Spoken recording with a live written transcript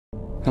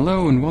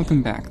Hello and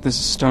welcome back. This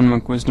is Stone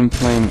Monk Wisdom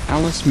playing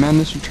Alice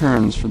Madness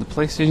Returns for the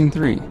PlayStation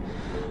 3.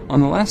 On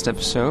the last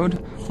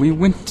episode, we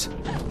went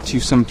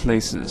to some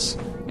places,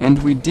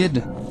 and we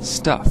did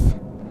stuff.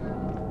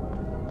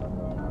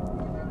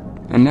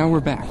 And now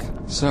we're back.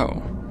 So,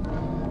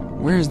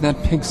 where's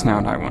that pig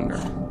snout, I wonder?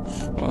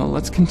 Well,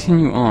 let's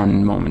continue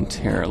on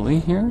momentarily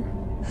here.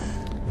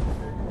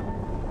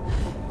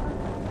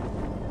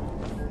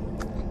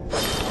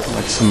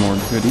 Collect some more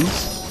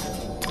goodies.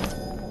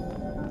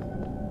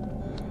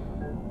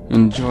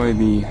 Enjoy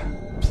the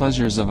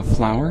pleasures of a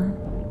flower,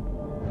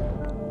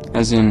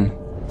 as in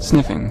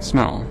sniffing,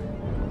 smell,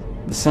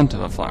 the scent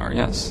of a flower,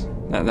 yes,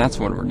 that's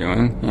what we're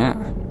doing, yeah.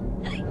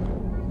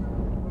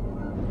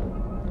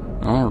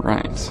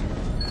 Alright.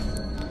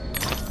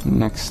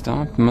 Next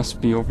stop must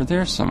be over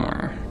there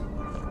somewhere.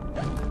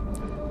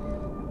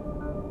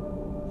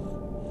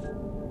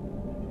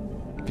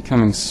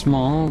 Becoming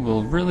small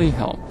will really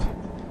help.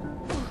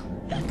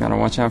 Gotta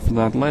watch out for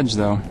that ledge,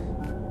 though.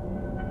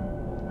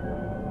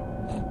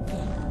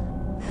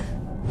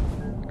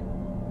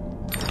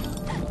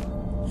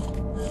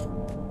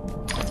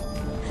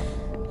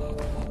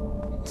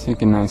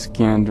 Take a nice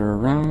gander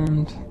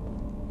around.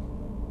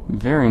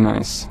 Very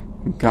nice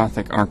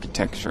Gothic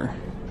architecture.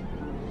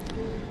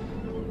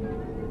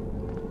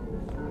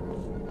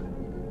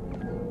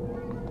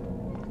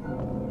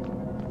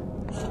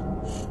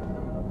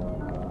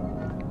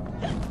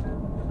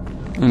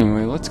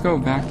 Anyway, let's go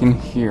back in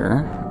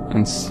here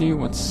and see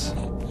what's...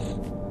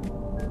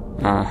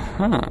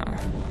 Aha!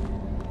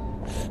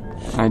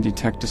 I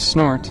detect a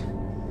snort.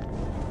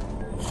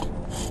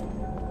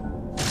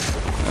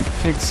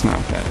 Pig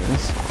snout, that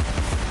is.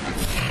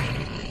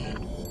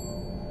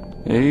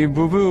 Hey,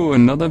 boo-boo,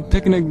 another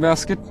picnic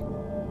basket.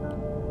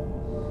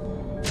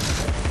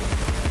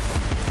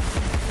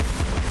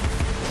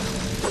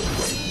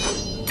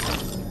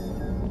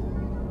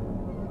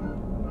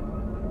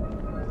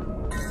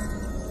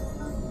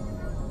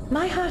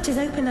 My heart is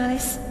open,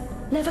 Alice.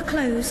 Never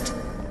closed.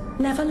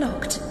 Never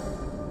locked.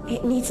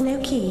 It needs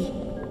no key.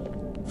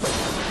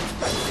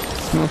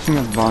 Smashing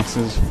up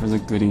boxes for the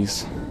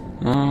goodies.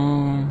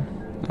 Oh...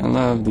 I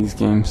love these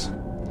games.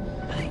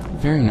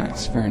 Very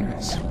nice, very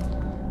nice.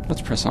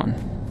 Let's press on.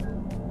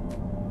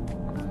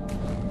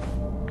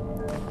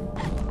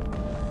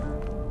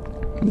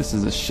 This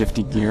is a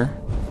shifty gear.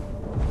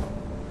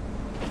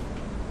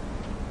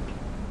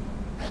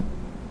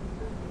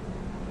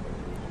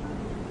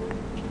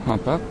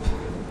 Hop up.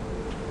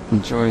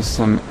 Enjoy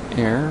some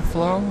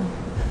airflow.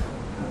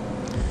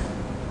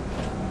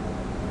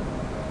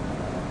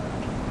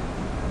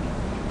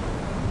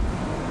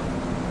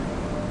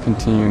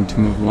 Continuing to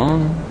move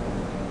along.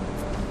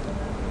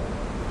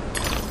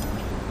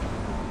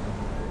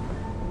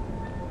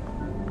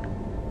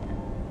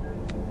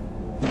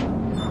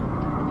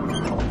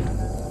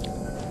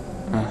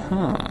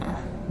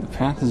 Aha! The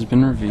path has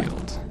been revealed.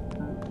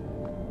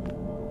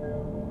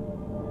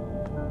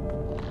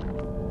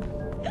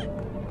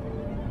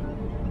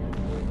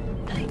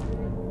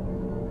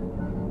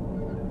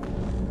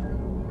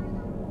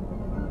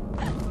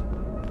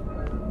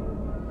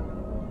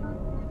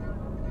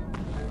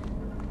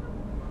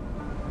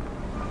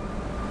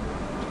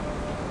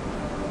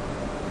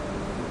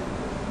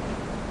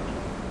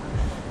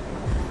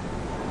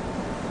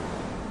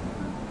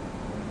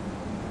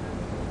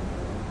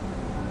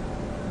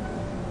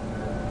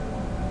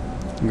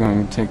 I'm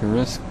going to take a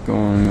risk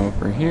going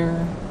over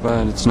here,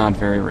 but it's not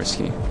very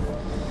risky.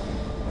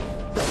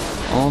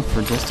 All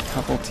for just a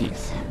couple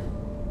teeth.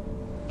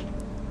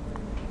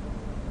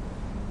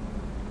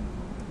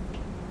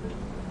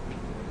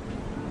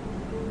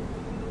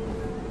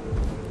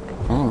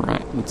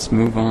 Alright, let's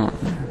move on.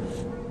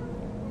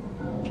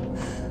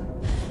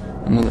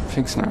 Another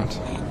pig snout.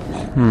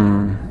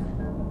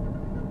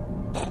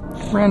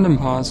 Random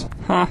pause.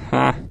 Ha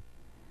ha.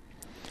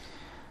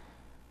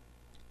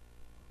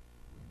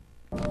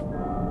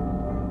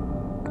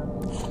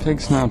 Pig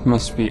snout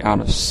must be out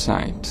of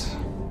sight.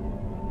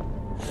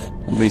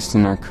 At least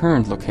in our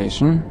current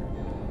location.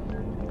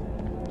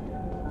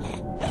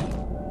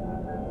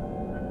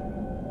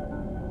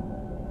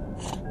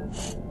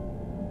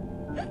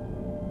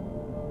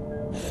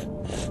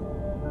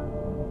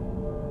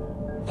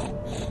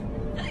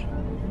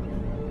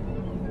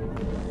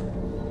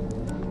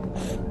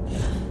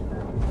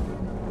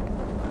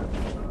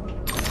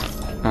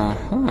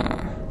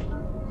 Aha!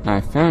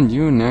 I found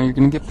you and now you're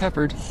gonna get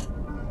peppered.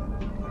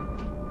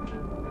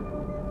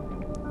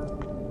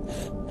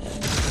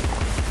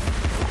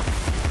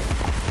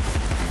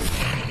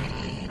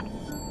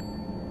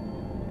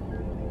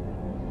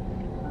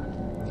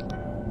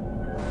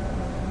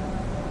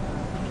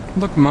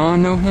 Look, Ma,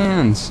 no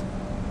hands.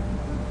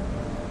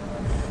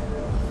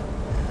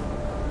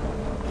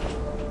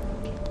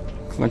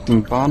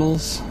 Collecting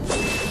bottles.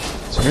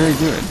 It's very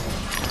good.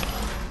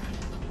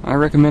 I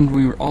recommend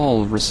we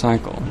all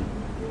recycle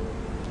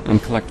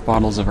and collect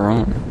bottles of our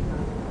own.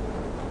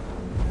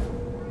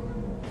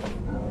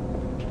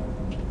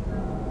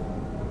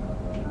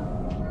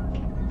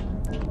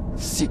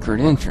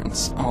 Secret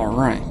entrance.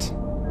 Alright.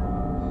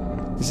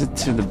 Is it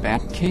to the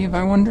bat cave,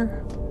 I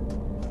wonder?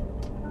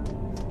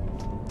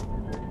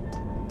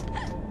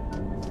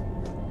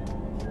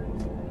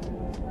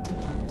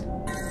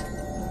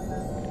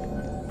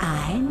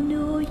 I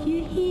know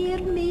you hear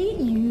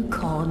me, you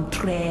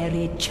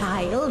contrary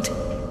child.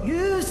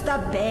 Use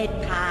the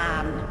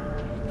bedpan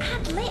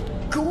and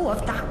let go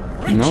of that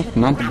wretched... Nope,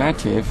 not the bat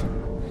cave.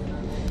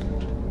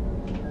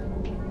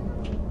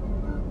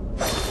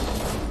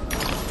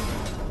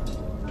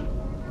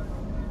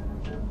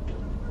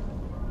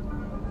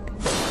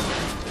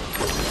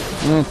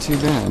 Not too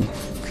bad.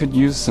 Could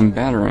use some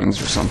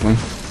batarangs or something.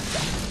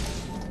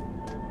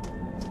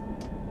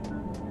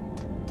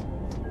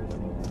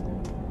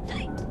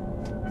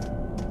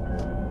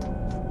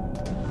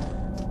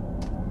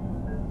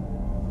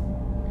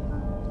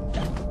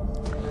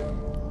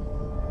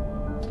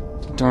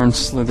 Darn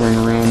slithering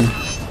around.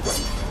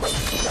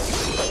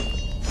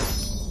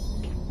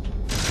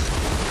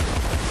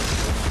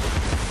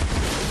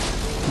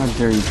 How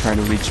dare you try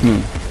to reach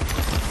me?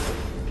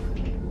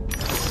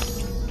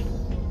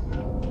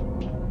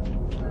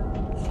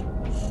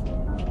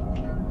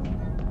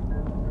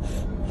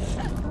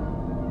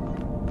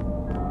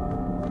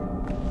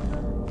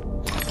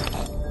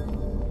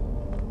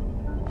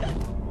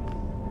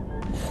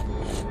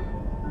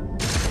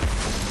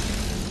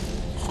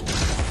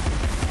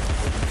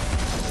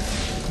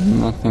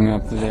 Nothing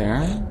up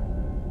there.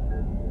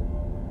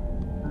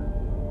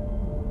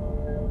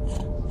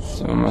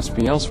 So it must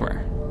be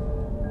elsewhere.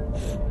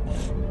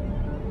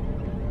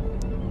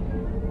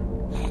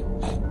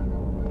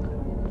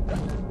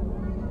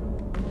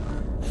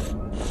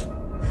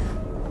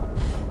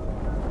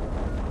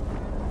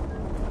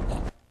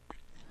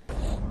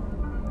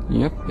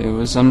 Yep, it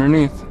was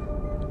underneath.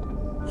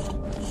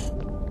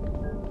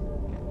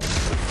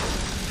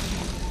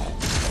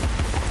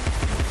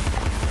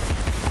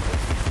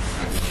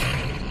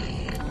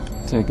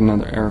 Take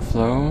another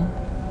airflow.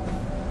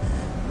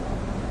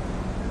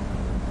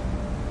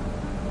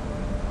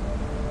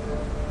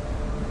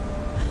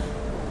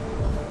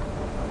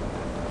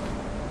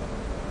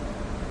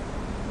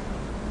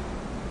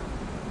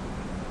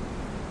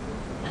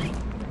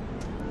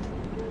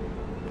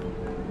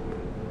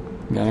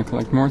 Gotta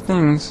collect more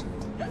things.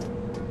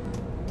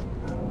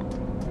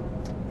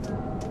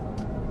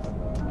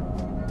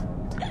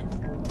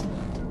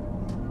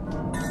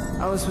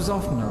 Alice was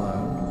often alone.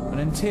 An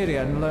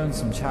interior and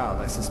lonesome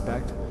child, I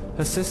suspect.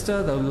 Her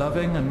sister, though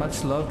loving and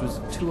much loved, was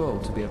too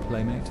old to be a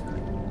playmate.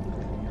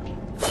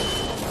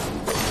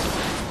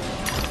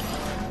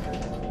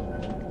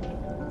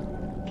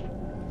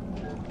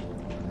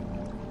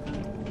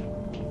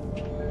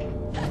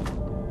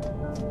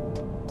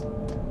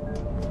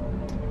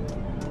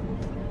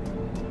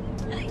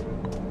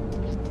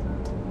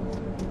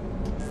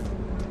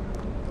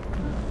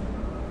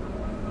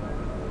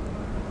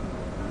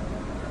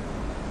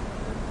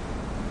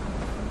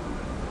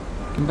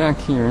 Back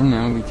here,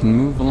 now we can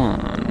move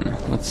on.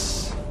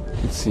 Let's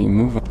see,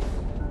 move on.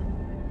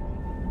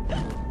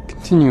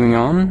 Continuing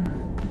on.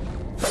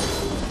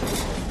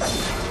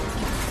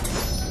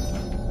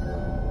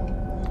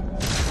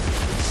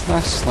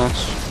 Slash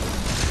slash.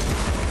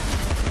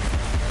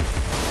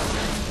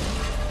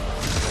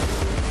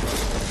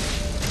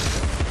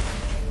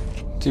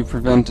 To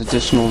prevent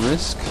additional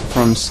risk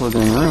from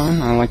slithering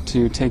around, I like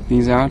to take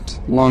these out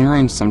long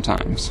range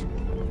sometimes.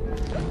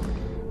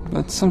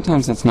 But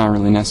sometimes that's not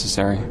really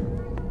necessary.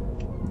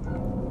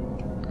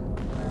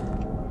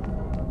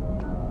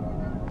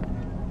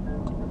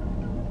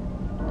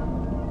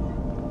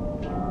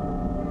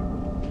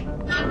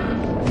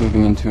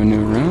 Moving into a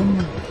new room.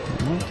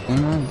 What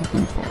am I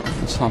looking for?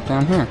 Let's hop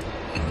down here.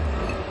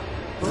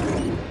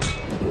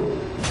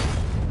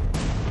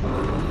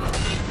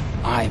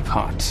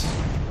 Eyepot.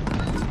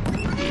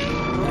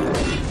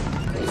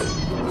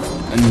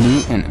 A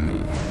new enemy.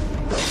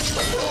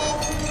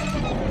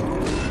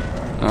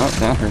 Oh,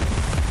 that hurt.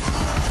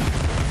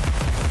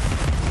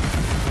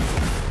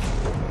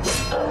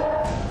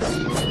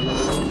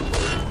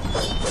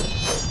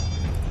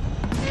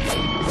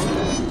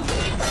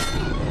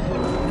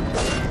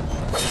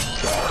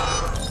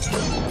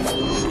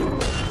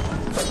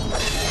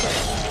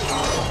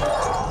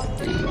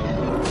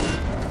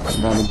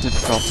 Rather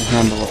difficult to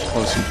handle up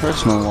close and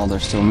personal while they're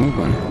still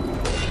moving.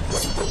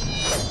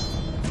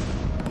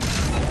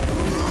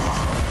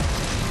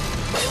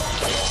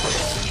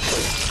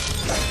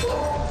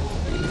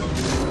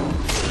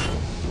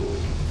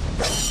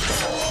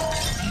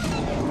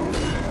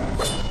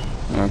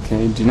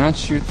 Okay, do not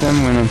shoot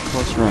them when in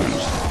close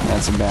range.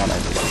 That's a bad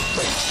idea.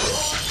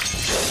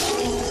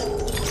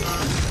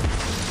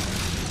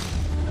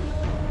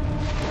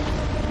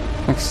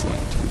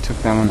 Excellent, we took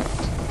that one out.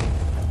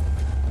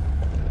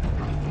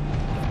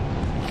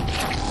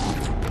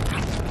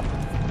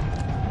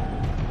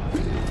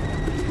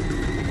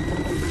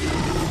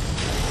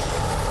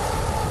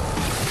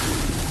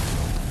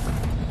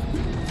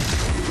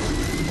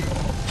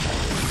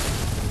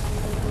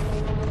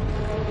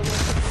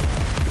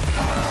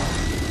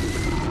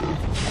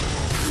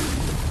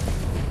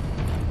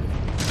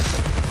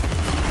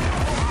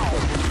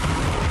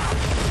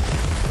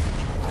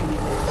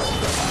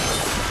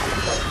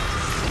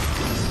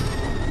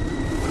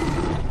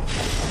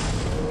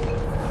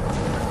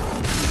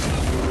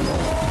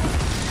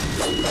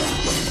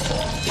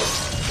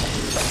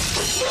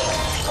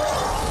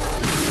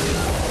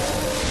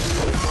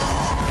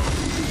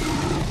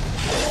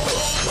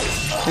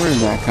 Where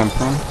did that come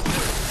from?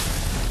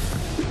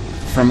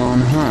 From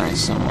on high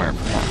somewhere,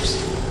 perhaps.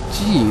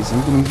 Jeez, I'm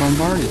getting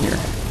bombarded here.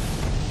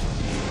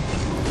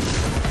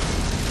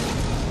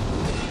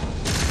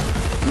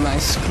 My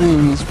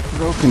screen is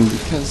broken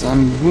because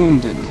I'm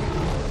wounded.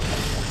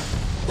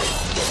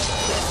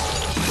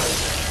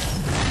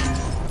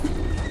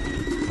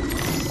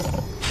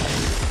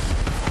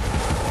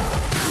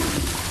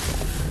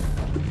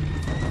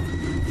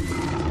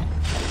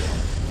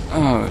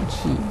 Oh,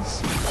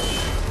 jeez.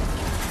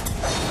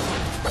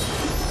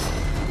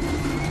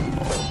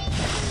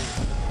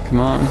 Come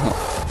on, help.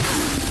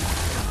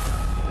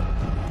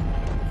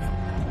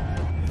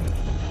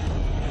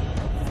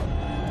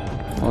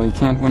 Well, you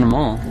can't win them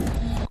all.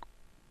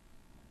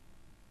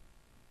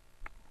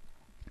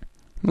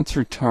 Let's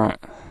retry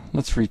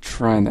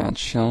that,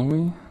 shall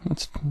we?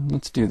 Let's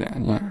do that,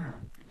 yeah.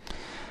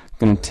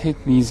 Gonna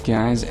take these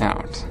guys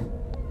out.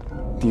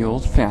 The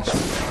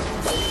old-fashioned way.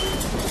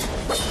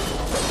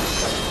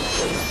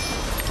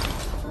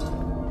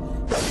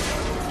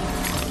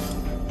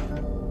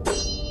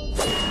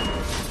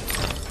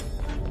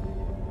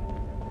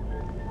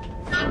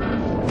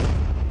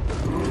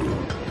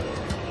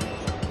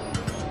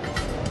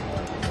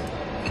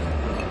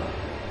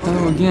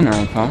 Hello again,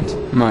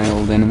 Eyepot, my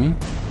old enemy.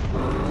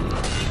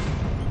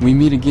 We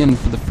meet again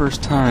for the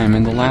first time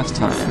and the last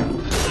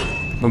time,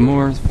 but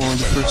more for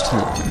the first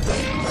time.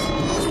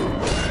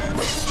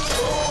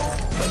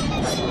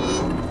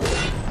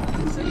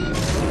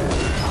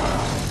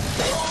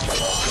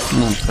 I'm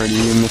not afraid of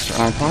you, Mr.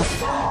 Eyepot.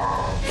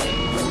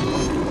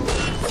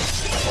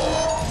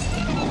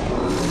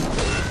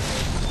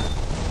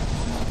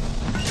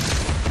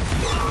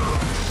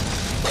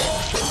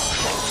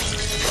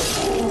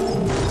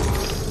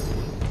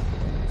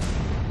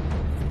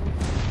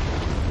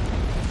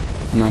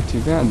 Not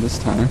too bad this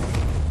time.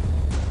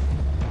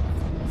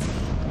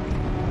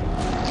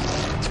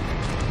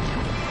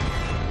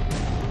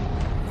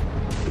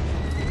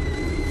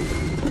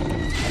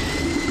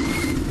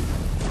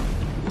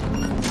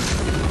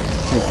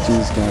 Take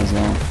these guys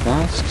out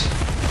fast.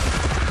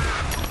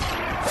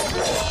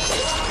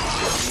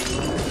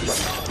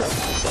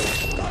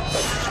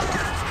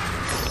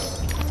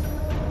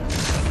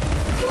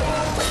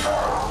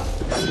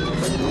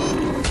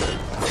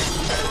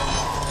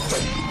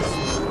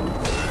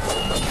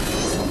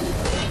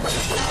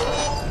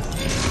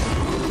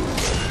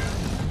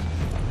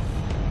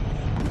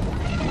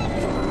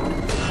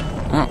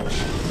 Ouch.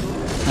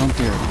 How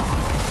dare you.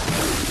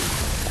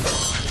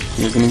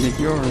 You're gonna get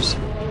yours.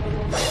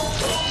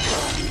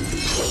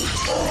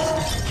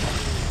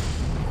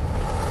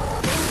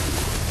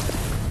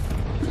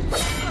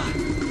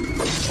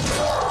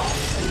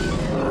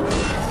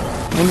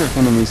 I wonder if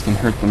enemies can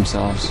hurt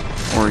themselves,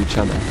 or each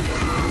other.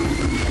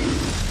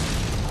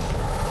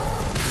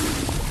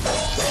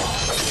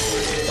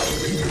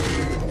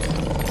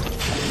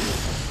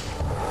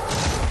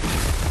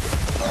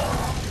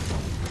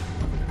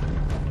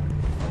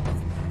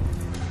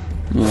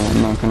 Yeah,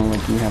 I'm not gonna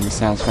let you have the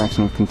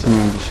satisfaction of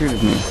continuing to shoot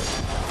at me.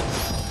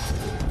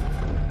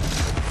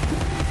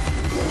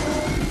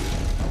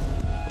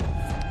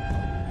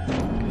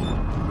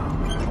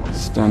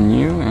 Stun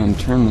you and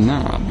turn the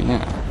knob,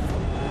 yeah.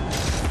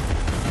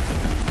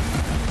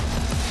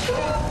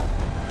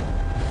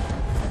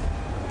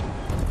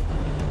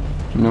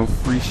 No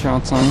free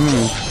shots on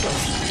me.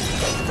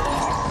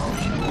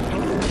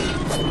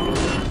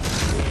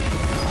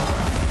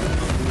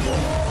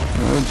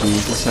 Oh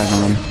geez, the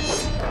second one.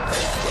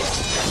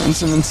 And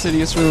some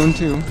insidious ruin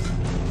too.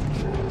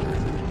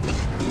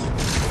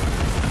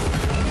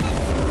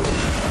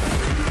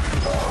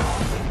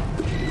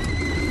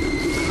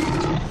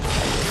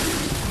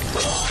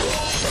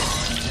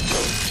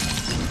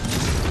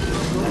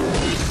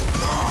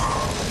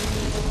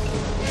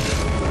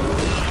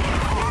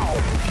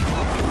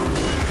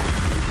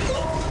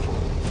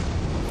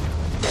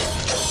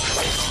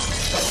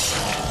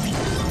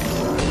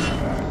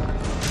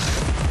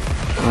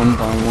 One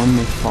by one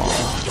they fall.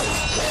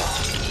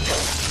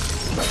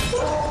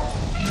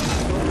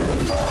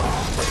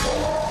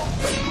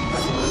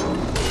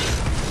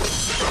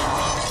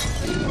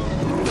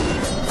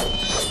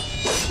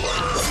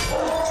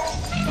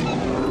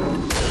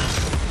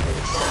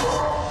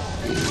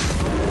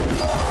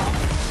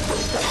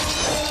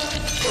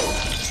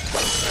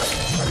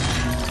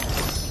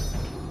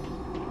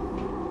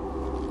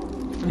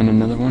 And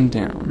another one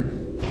down.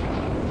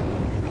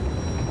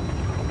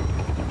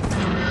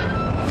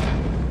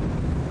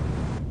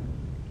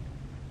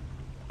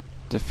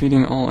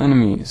 Defeating all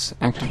enemies.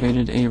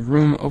 Activated a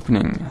room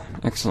opening.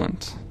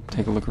 Excellent.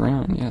 Take a look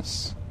around,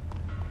 yes.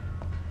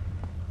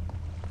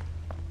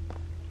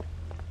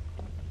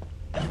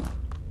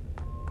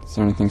 Is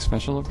there anything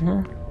special over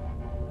here?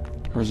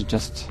 Or is it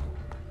just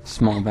a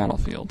small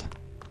battlefield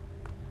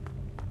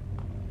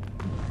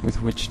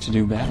with which to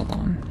do battle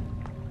on?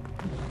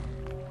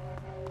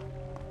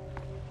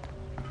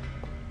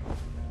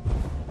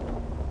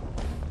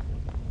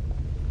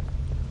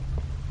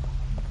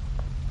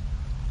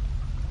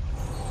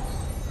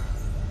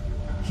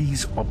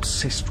 He's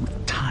obsessed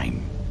with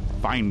time.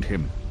 find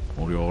him,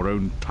 or your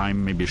own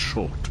time may be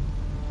short.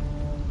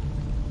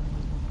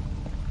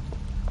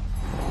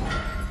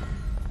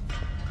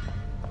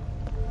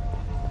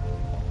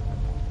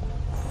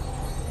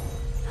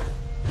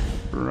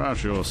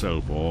 Brush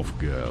yourself off,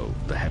 girl.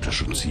 The Hatter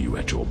should see you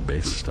at your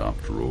best,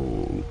 after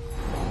all.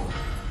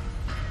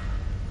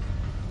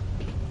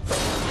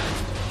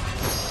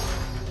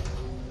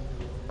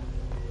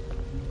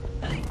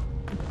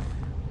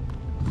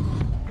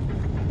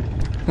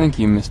 Thank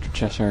you, Mr.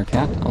 Cheshire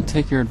Cat. I'll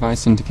take your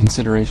advice into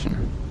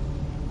consideration.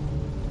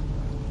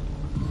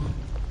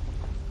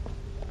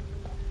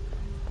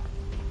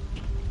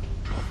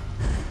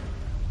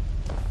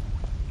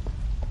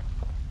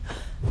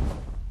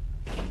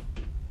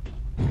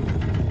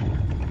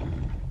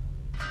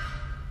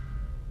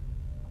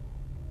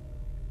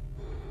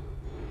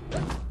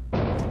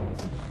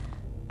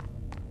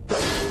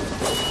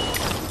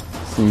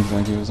 Seems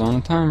like it was on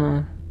a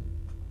timer.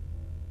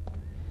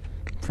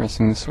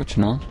 Pressing the switch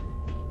and all.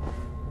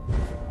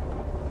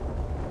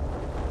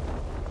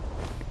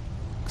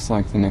 Looks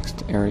like the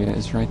next area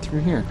is right through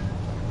here.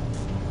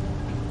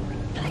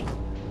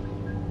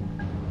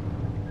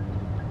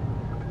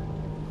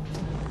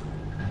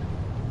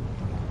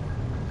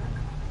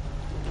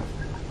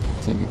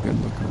 Take a good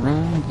look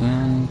around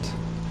and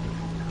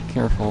be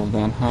careful of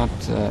that hot,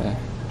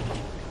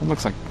 it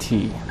looks like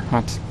tea.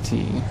 Hot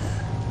tea.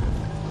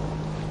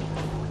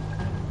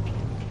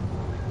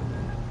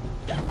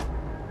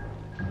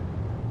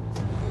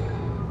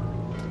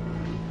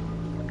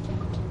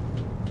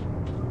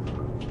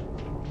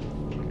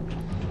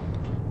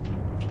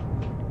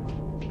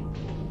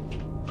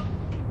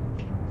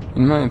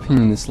 In my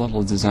opinion, this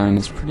level design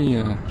is pretty,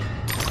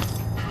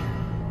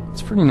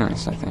 it's pretty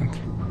nice, I think.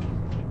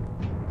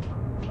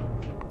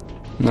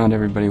 Not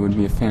everybody would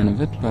be a fan of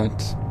it,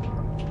 but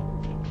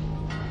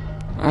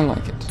I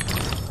like it.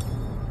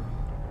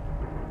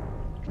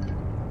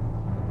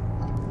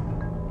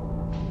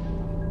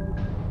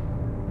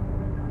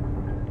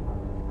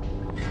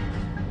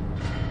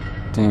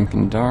 Dank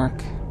and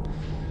dark,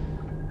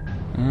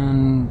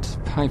 and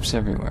pipes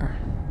everywhere.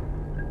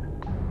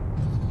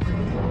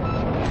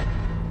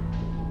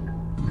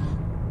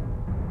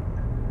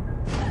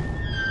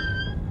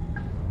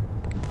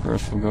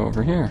 First we'll go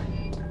over here.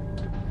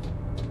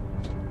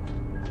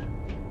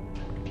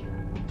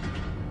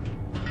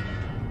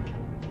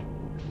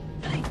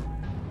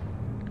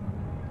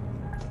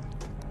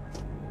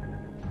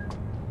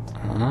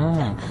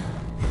 Ah.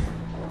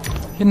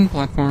 Hidden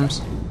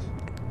platforms.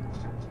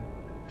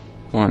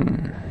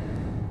 One.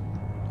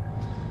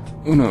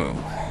 Uno.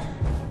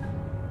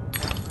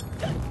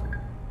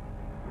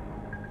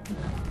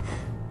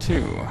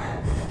 Two.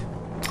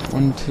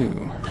 1,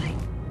 2.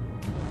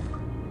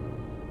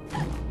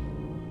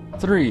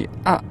 3.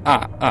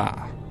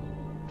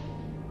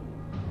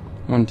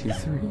 1, 2,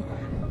 3.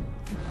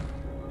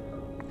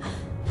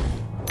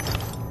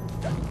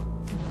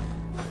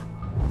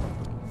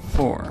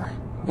 4.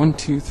 1,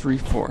 2, 3,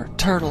 4.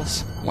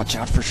 Turtles! Watch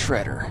out for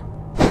Shredder.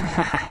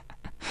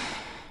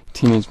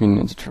 Teenage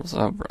Mutant Ninja Turtles.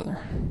 Oh, brother.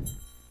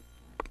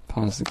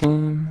 Pause the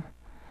game.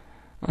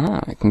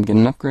 I can get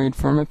an upgrade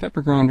for my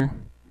pepper grinder.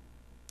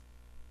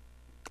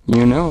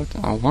 You know it.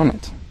 I want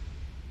it.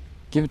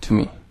 Give it to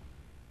me.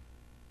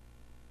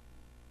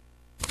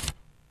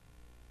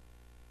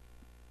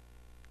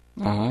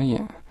 Ah,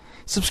 yeah.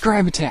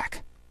 Subscribe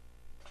attack!